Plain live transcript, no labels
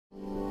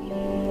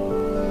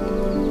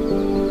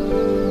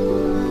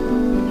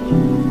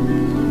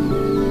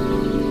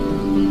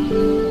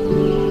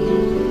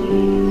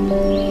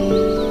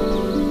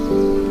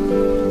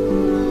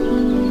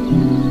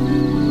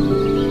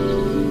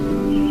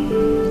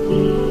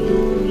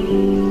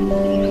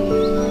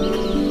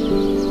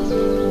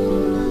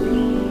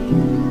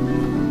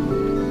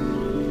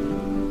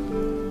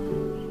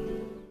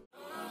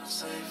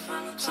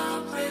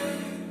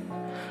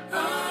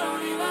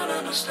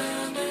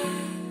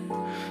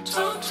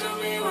to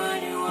me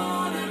when you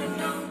wanted to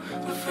know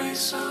the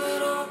face of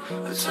it all,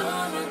 the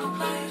time and the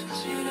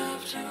places you'd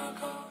have to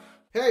go.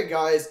 Hey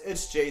guys,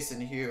 it's Jason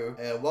here,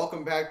 and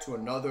welcome back to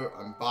another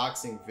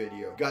unboxing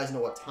video. You guys know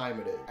what time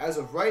it is. As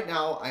of right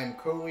now, I am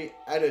currently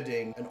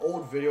editing an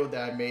old video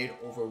that I made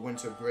over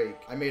winter break.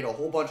 I made a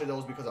whole bunch of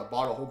those because I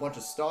bought a whole bunch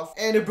of stuff,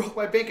 and it broke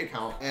my bank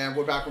account, and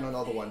we're back on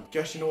another one.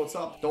 Guess you know what's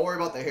up? Don't worry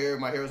about the hair.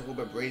 My hair is a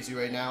little bit brazy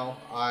right now.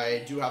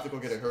 I do have to go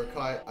get a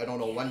haircut. I don't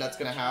know when that's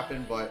gonna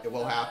happen, but it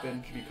will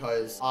happen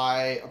because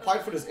I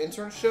applied for this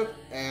internship,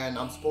 and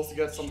I'm supposed to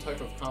get some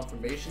type of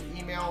confirmation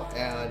email,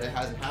 and it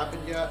hasn't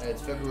happened yet, and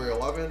it's February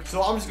 11th.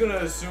 So I'm just gonna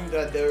assume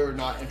that they're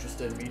not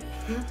interested in me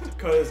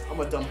because I'm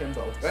a dumb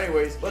himbo. But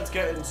anyways, let's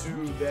get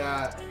into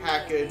that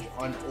package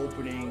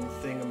unopening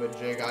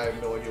thingamajig. I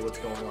have no idea what's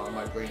going on.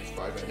 My brain is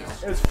fried right now.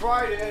 It's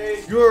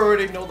Friday. You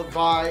already know the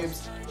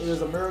vibes. It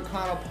is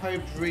Americana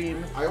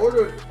Pipedream. I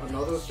ordered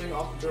another thing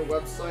off of their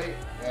website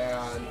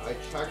and I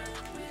checked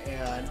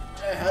and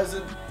it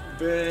hasn't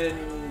been,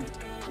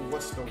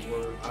 what's the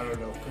word? I don't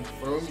know,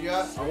 confirmed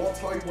yet. I won't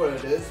tell you what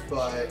it is,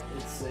 but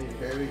it's a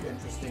very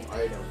interesting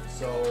item.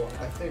 So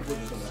I think we're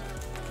just gonna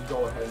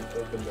go ahead and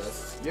open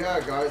this. Yeah,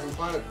 guys, I'm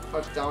trying to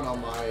cut down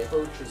on my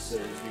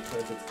purchases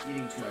because it's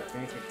eating to my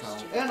bank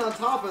account. And on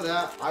top of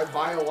that, I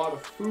buy a lot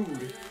of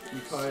food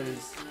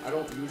because I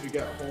don't usually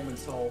get home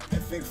until I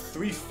think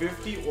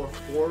 3:50 or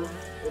 4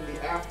 in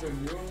the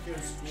afternoon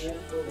in school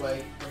for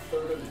like a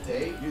third of the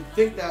day. You'd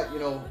think that, you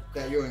know,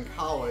 that you're in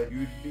college,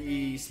 you'd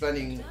be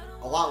spending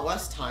a lot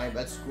less time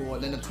at school,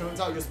 and then it turns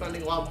out you're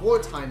spending a lot more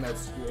time at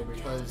school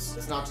because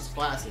it's not just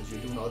classes,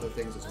 you're doing other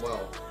things as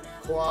well.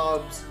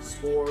 Clubs,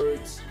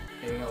 sports,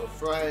 hanging out with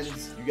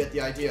friends, you get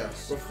the idea.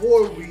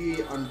 Before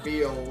we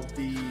unveil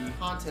the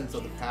contents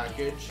of the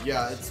package,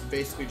 yeah, it's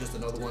basically just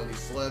another one of these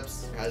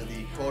slips. It has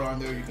the code on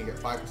there, you can get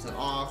 5%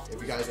 off.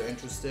 If you guys are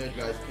interested,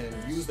 you guys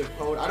can use the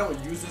code. I don't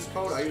use this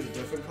code, I use a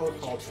different code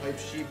called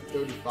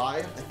TypeSheep35.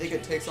 I think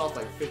it takes off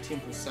like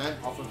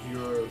 15% off of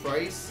your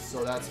price,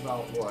 so that's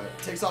about what? It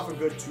takes off a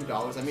good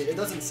 $2. I mean, it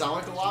doesn't sound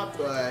like a lot,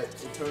 but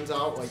it turns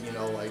out like, you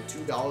know, like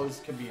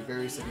 $2 can be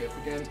very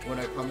significant when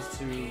it comes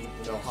to, you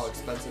know, how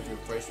expensive your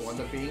price will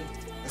end up being.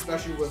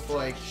 Especially with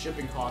like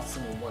shipping costs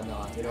and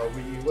whatnot. You know,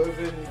 we live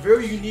in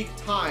very unique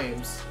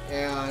times,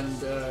 and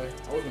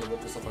I was gonna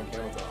whip this up on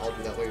camera, but I'll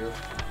do that later.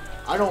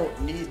 I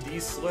don't need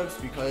these slips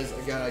because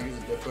again I use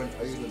a different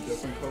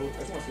code. I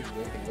just want to see if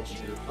there's anything else in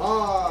here.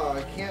 Ah,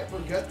 I can't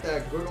forget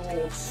that good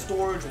old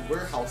storage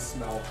warehouse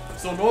smell.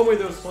 So normally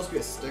there's supposed to be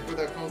a sticker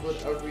that comes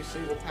with every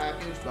single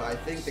package, but I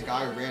think the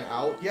guy ran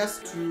out. He has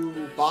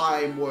to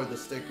buy more of the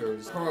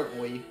stickers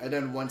currently, and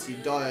then once he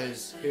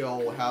does,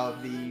 he'll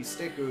have the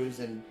stickers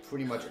in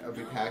pretty much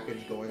every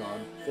package going on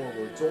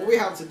forward. So what we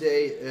have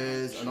today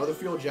is another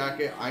field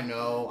jacket. I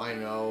know,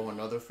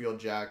 another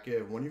field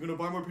jacket. When are you gonna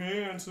buy more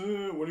pants? When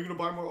are you gonna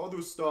buy more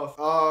other stuff?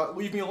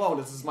 Leave me alone.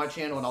 This is my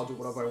channel and I'll do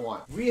whatever I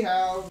want. We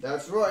have,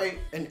 that's right,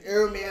 an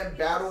Airman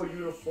Battle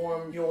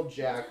Uniform field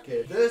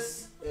jacket.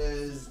 This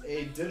is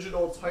a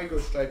digital tiger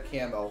stripe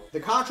camo. The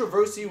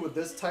controversy with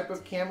this type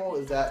of camo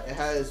is that it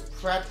has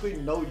practically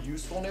no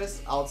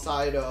usefulness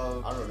outside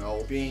of, I don't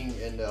know, being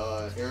in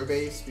the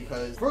airbase,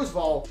 because first of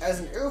all, as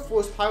an Air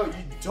Force pilot,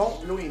 you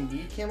don't really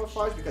need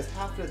camouflage because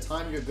half of the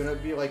time you're gonna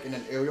be like in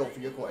an aerial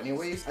vehicle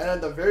anyways, and then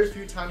the very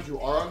few times you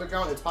are on the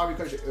ground, it's probably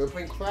because your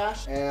airplane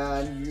crashed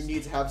and you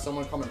need to have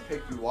someone come and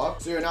pick you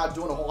up, so you're not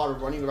doing a whole lot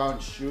of running around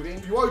and shooting.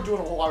 If you are doing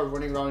a whole lot of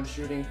running around and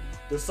shooting,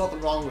 there's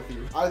something wrong with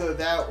you. Either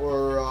that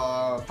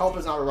or help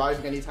is not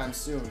arriving anytime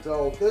soon.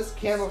 So this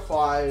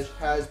camouflage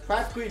has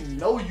practically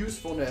no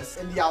usefulness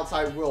in the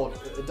outside world.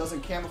 It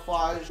doesn't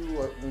camoufage,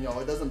 or, you know,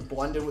 it doesn't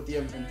blend in with the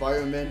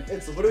environment.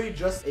 It's literally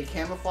just a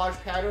camouflage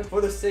pattern for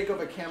the sake of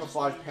a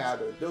camouflage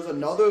pattern. There's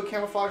another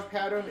camouflage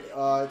pattern.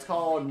 It's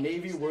called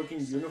Navy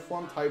Working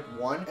Uniform Type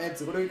 1, and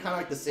it's literally kind of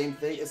like the same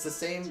thing. It's the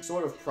same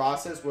sort of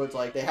process where it's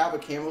like they have a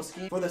camo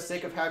scheme for the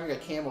sake of having a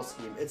camo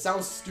scheme. It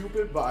sounds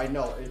stupid, but I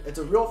know it's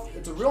a real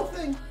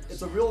thing.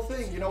 It's a real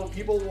thing. You know,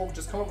 people will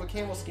just come up with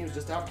camo schemes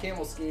just to have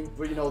camo scheme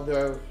for, you know,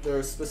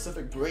 their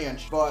specific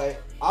branch.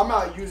 But I'm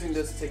not using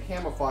this to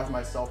camouflage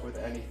myself with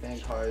anything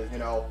because, you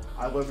know,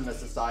 I live in a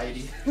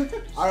society.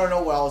 I don't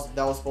know what else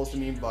that was supposed to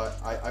mean,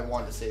 but I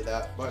wanted to say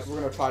that. But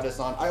we're gonna try this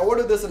on. I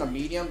ordered this in a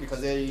medium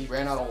because they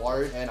ran out of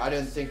large, and I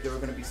didn't think they were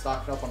gonna be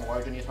stocking up on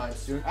large anytime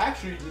soon.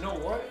 Actually, you know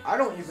what? I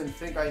don't even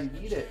think I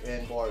need it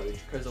in large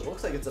because it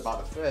looks like it's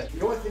about to fit.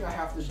 The only thing I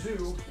have to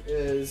do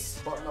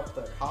is button up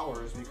the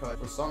collars because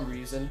for some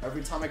reason,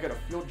 every time I get a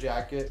field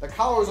jacket, the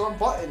collars aren't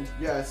buttoned.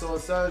 Yeah, so it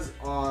says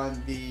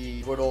on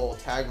the little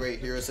tag right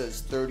here, it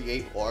says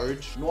 38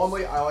 large.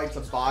 Normally, I like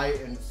to buy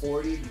in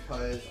 40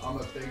 because I'm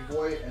a big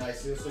boy and I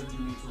seriously do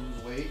need to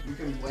lose weight. You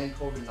can blame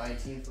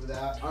COVID-19 for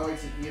that. I like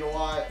to eat a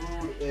lot.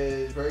 Food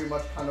is very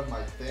much kind of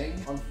my thing,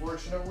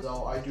 unfortunately.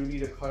 So I do need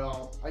to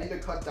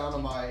cut down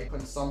on my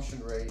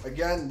consumption rate.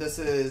 Again, this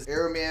is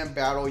Airman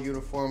Battle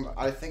Uniform.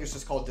 I think it's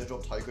just called Digital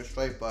Tiger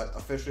Stripe, but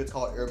officially it's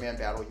called Airman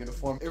Battle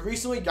Uniform. It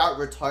recently got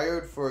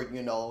retired for,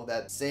 you know,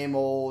 that same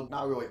old,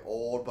 not really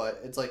old, but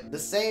it's like the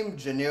same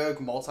generic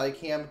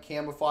multi-cam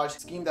camouflage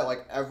scheme that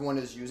like everyone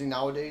is using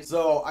nowadays.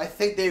 So I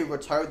think they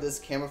retired this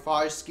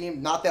camouflage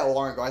scheme not that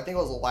long ago. I think it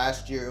was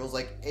last year. It was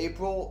like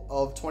April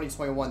of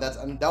 2021. That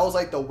was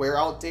like the wear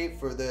out date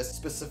for this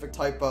specific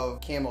type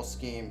of camo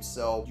scheme.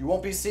 So you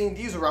won't be seeing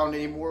these around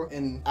anymore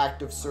in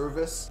active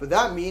service, but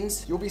that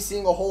means you'll be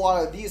seeing a whole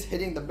lot of these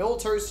hitting the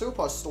military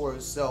surplus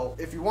stores. So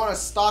if you want to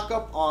stock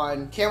up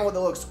on camo that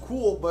looks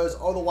cool but is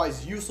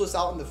otherwise useless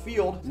out in the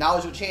field,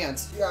 now's your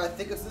chance. Yeah, I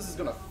think this is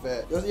gonna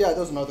fit.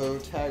 There's another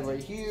tag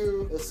right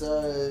here. It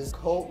says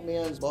coat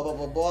man blah blah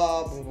blah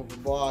blah blah blah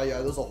blah.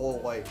 Yeah, there's a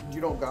whole like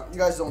you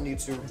guys don't need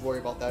to worry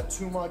about that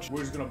too much.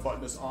 We're just gonna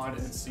button this on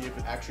and see if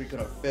it's actually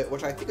gonna fit,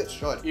 which I think it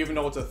should, even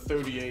though it's a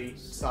 38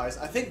 size.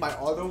 I think my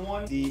other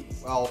one,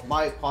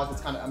 my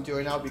closet's kind of empty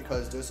right now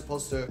because they're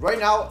supposed to. Right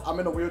now, I'm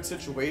in a weird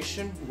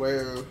situation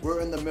where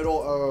we're in the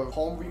middle of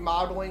home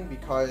remodeling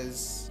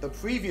because the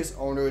previous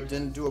owner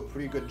didn't do a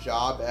pretty good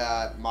job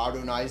at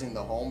modernizing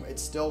the home. It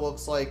still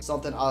looks like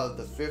something out of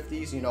the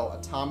 50s, you know,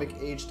 atomic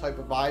age type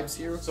of vibes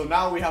here. So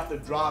now we have to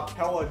drop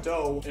hella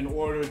dough in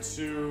order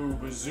to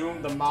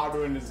resume the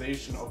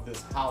modernization of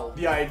this house.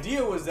 The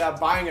idea was that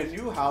buying a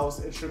new house,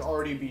 it should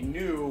already be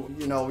new.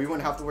 You know, we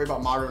wouldn't have to worry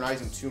about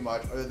modernizing too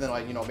much other than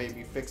like, you know,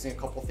 maybe fixing a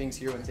couple things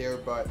here and there.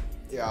 But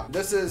yeah,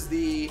 this is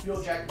the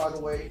field jacket, by the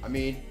way. I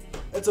mean,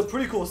 it's a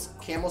pretty cool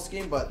camo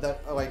scheme, but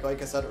that like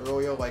I said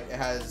earlier, like it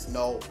has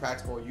no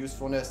practical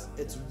usefulness.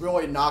 It's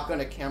really not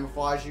gonna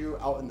camouflage you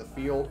out in the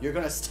field. You're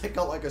gonna stick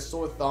out like a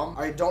sore thumb.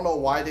 I don't know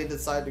why they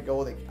decided to go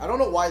with it. I don't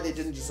know why they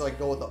didn't just like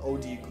go with the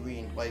OD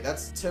green. Like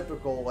that's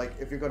typical. Like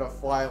if you're gonna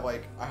fly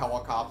like a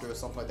helicopter or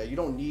something like that, you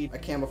don't need a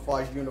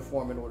camouflage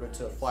uniform in order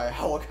to fly a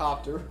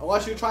helicopter,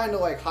 unless you're trying to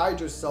like hide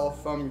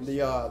yourself from the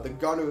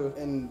gunner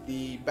in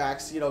the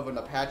backseat of an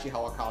Apache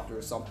helicopter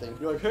or something.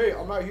 You're like, hey,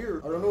 I'm not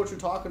here. I don't know what you're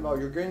talking about.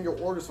 You're getting your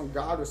orders from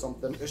God or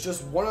something. It's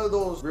just one of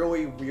those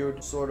really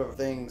weird sort of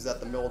things that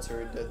the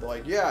military did. They're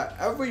like, yeah,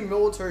 every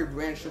military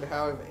branch should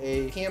have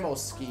a camo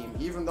scheme,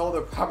 even though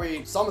they're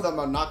probably, some of them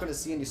are not going to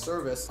see any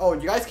service. Oh,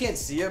 and you guys can't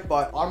see it,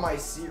 but on my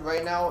seat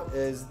right now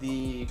is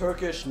the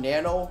Turkish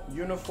Nano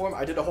uniform.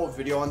 I did a whole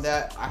video on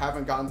that. I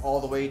haven't gotten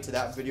all the way to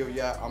that video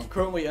yet. I'm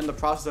currently in the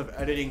process of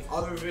editing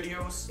other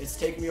videos. It's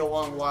taken me a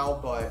long while,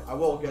 but I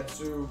will get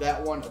to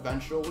that one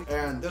eventually.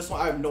 And this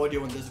one, I have no idea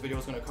when this video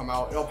is going to come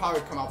out. It'll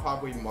probably come out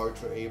probably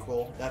March or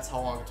April. That's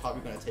how long it's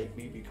probably going to take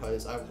me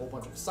because I have a whole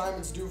bunch of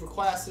assignments due for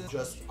classes.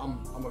 Just,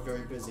 I'm a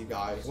very busy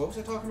guy. What was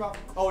I talking about?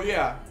 Oh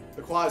yeah,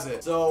 the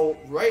closet. So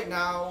right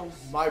now,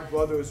 my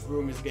brother's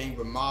room is getting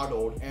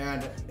remodeled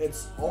and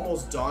it's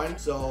almost done.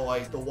 So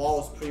like the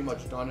wall is pretty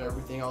much done and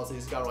everything else. They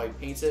just gotta like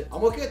paint it.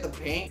 I'm looking at the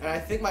paint and I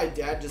think my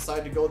dad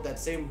decided to go with that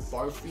same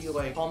barfy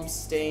like pump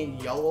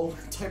stained yellow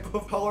type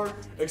of color.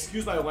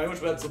 Excuse my language,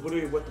 but that's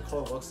literally what the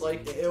color looks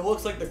like. It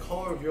looks like the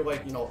color of your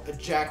like, you know,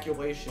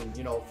 ejaculation,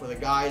 you know, for the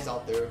guys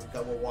out there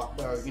that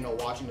are, you know,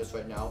 watching this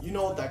right now. You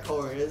know what that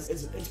color is.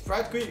 It's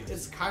practically,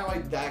 it's kind of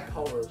like that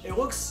color. It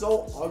looks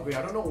so ugly.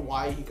 I don't know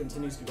why he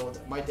continues to go with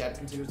that. My dad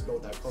continues to go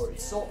with that color.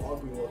 It's so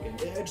ugly looking.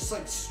 It just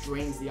like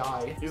strains the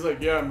eye. He's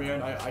like, yeah,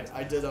 man,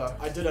 I did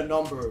a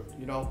number,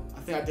 you know. I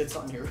think I did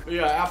something here. But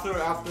yeah,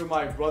 after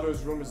my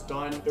brother's room is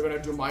done, they're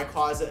gonna do my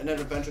closet and then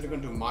eventually they're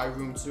gonna do my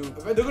room too.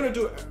 They're gonna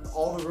do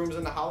all the rooms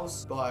in the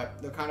house,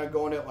 but they're kind of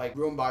going it like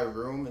room by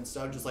room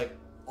instead of just like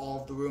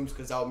all of the rooms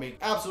because that would make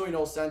absolutely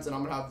no sense and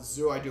I'm gonna have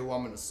zero idea where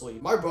I'm gonna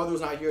sleep. My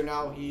brother's not here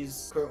now.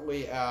 He's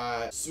currently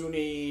at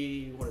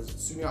SUNY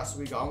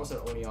Oswego. I almost said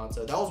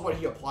Oneonta. That was what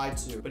he applied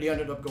to, but he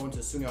ended up going to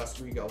SUNY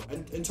Oswego.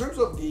 And in terms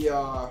of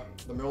the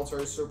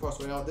military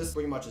surplus right now, this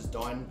pretty much is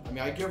done. I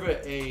mean, I give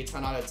it a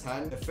 10 out of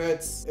 10.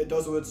 It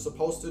does what it's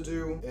supposed to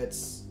do.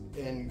 It's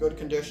in good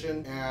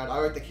condition and I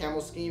like the camo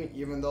scheme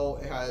even though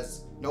it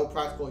has no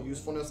practical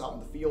usefulness out in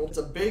the field. It's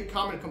a big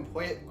common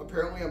complaint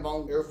apparently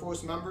among Air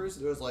Force members.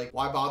 There's like,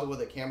 why bother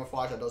with a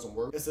camouflage that doesn't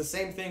work? It's the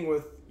same thing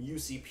with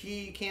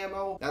UCP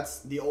camo.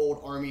 That's the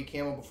old Army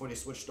camo before they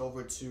switched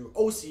over to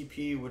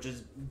OCP, which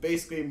is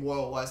basically more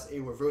or less a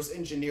reverse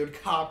engineered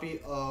copy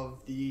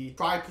of the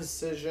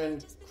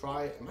Tri-Precision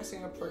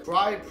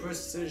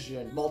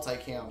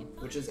multi-cam,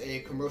 which is a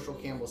commercial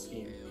camo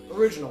scheme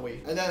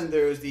originally. And then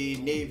there's the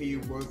Navy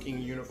working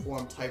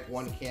uniform type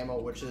 1 camo,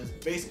 which is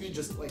basically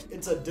just like,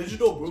 it's a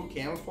digital blue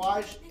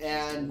camouflage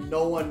and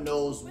no one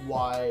knows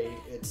why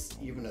it's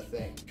even a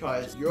thing.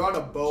 Because you're on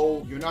a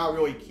boat, you're not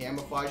really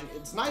camouflaging.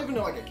 It's not even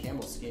like a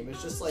camo scheme.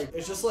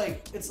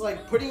 It's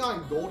like putting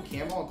on gold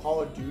camo on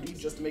Call of Duty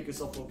just to make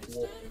yourself look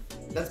cool.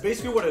 That's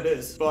basically what it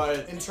is.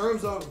 But in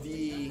terms of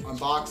the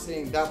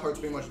unboxing, that part's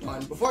pretty much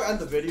done. Before I end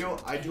the video,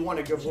 I do want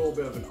to give a little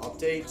bit of an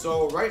update.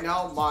 So right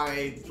now,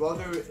 my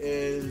brother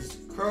is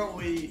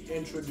currently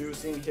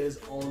introducing his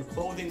own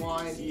clothing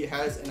line. He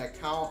has an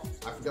account.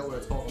 I forget what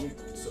it's called. Let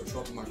me search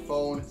up on my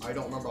phone. I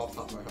don't remember off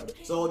the top of my head.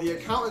 So the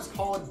account is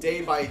called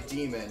Day by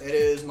Demon. It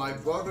is my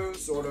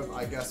brother's sort of,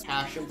 I guess,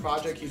 passion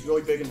project. He's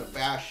really big into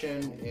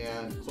fashion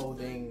and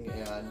clothing,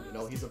 and you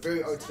know, he's a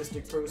very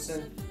artistic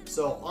person.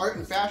 So art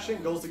and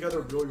fashion goes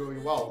together really,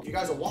 really well. If you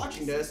guys are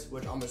watching this,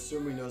 which I'm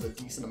assuming there's a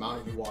decent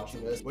amount of you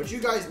watching this, what you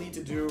guys need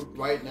to do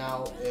right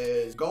now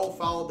is go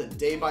follow the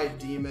Day by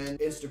Demon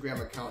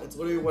Instagram account. It's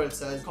literally what it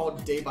says. It's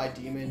called Day by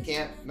Demon.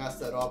 Can't mess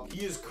that up.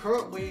 He is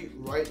currently,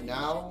 right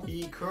now,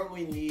 he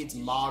currently needs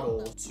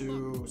models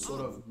to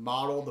sort of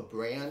model the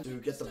brand, to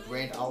get the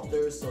brand out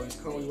there. So he's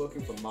currently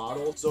looking for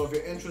models. So if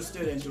you're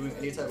interested in doing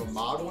any type of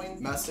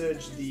modeling,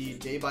 message the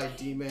Day by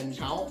Demon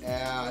account,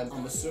 and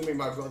I'm assuming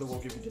my brother will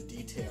give you the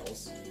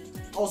details.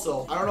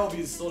 Also, I don't know if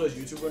he still does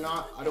YouTube or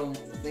not. I don't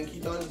think he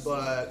does,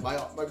 but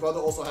my brother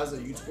also has a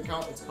YouTube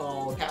account. It's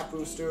called Cat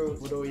Booster,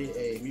 literally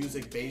a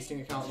music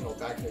basting account, you know,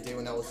 back in the day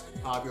when that was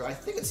popular. I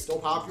think it's still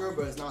popular,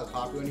 but it's not as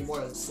popular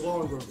anymore. It's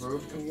slow and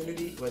reverb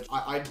community, which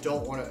I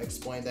don't want to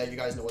explain that. You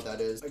guys know what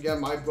that is. Again,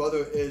 my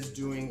brother is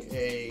doing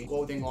a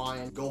clothing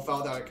line. Go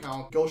follow that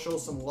account. Go show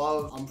some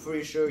love. I'm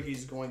pretty sure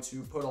he's going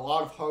to put a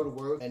lot of hard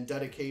work and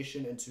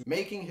dedication into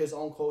making his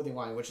own clothing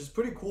line, which is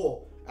pretty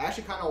cool. I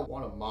actually kind of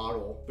want to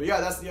model. But yeah,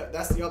 that's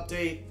the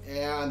update,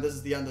 and this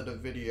is the end of the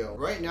video.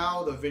 Right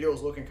now, the video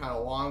is looking kind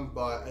of long,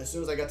 but as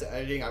soon as I get to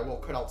editing, I will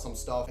cut out some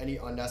stuff, any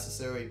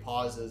unnecessary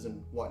pauses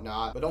and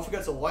whatnot. But don't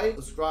forget to like,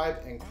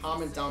 subscribe, and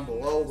comment down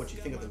below what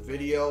you think of the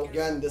video.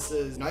 Again, this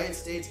is United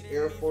States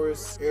Air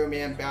Force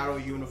Airman Battle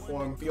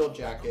Uniform Field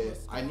Jacket.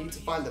 I need to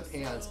find the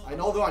pants. I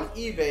know they're on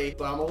eBay,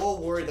 but I'm a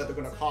little worried that they're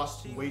going to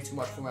cost way too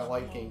much for my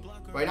liking.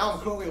 Right now, I'm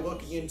currently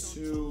looking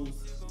into,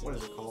 what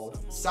is it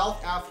called?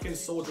 South African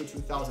Soldier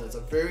 2000. It's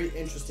a very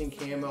interesting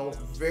camo,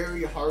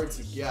 very hard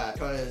to get,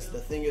 because the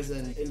thing is,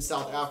 in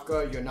South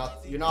Africa, you're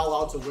not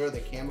allowed to wear the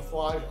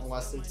camouflage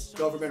unless it's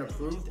government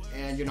approved,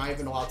 and you're not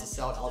even allowed to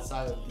sell it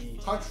outside of the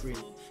country.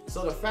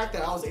 So the fact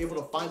that I was able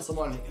to find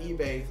someone on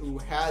eBay who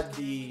had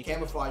the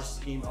camouflage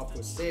scheme up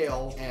for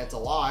sale, and it's a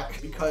lot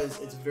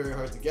because it's very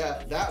hard to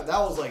get, that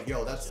was like,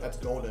 yo, that's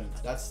golden.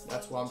 That's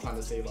what I'm trying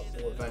to save up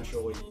for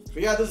eventually.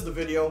 But yeah, this is the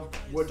video.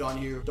 We're done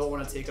here. Don't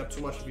want to take up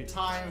too much of your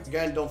time.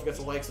 Again, don't forget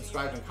to like,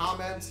 subscribe, and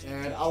comment,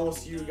 and I will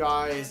see you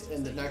guys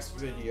in the next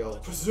video.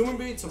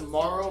 Presumably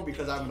tomorrow,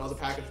 because I have another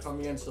package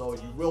coming in, so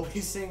you will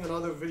be seeing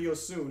another video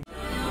soon.